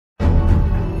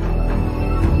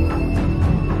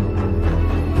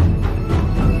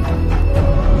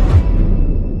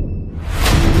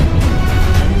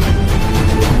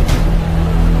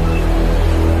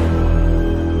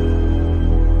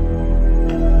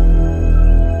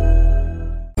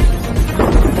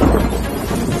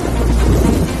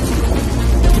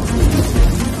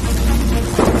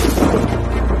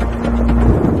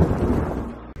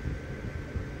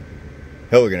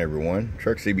Hello again, everyone.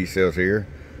 Truck CB Sales here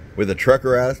with a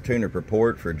Truckerized tune-up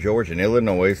report for George in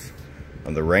Illinois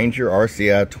on the Ranger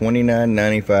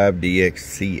RCI-2995DX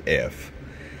CF.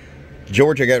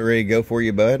 George, I got ready to go for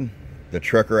you, bud. The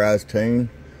Truckerized tune,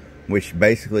 which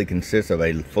basically consists of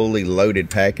a fully loaded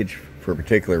package for a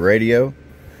particular radio.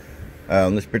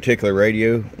 On this particular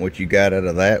radio, what you got out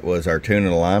of that was our tune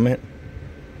and alignment,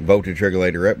 voltage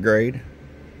regulator upgrade,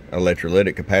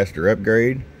 electrolytic capacitor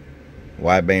upgrade,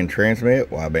 wideband transmit,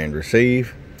 wideband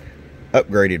receive,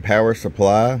 upgraded power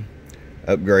supply,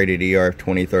 upgraded ERF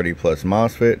 2030 plus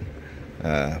MOSFET,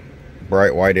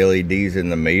 bright white LEDs in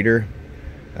the meter.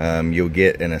 You'll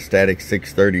get an static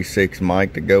 636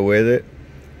 mic to go with it,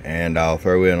 and I'll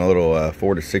throw in a little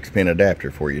 4 to 6 pin adapter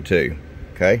for you too.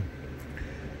 Okay,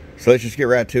 so let's just get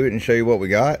right to it and show you what we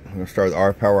got. I'm going to start with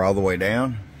RF power all the way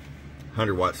down,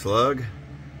 100 watt slug.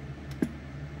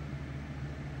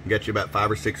 Got you about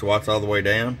 5 or 6 watts all the way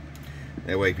down.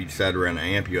 That way if you decide to run an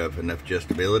amp, you have enough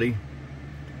adjustability.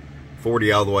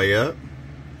 40 all the way up.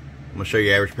 I'm going to show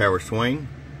you average power swing.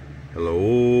 Hello.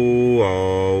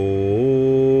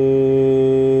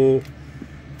 Oh.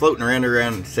 Floating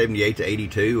around 78 to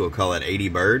 82. We'll call that 80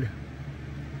 bird.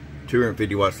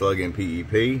 250 watt slug in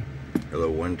PEP. Hello,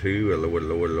 1, 2.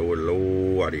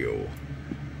 Hello, audio.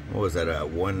 What was that?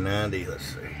 190. Let's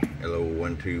see. Hello,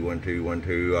 1, 2, 1, 2, 1,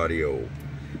 2, audio.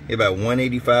 About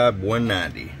 185,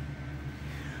 190.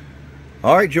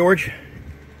 All right, George,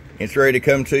 it's ready to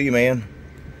come to you, man.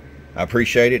 I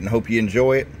appreciate it and hope you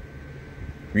enjoy it.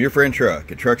 From your friend Truck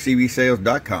at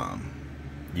truckcbsales.com.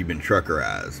 You've been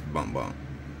Truckerized. Bump bump.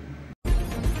 Get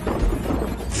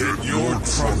your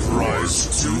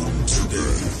Truckerized tune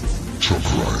today.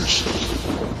 Truckerized.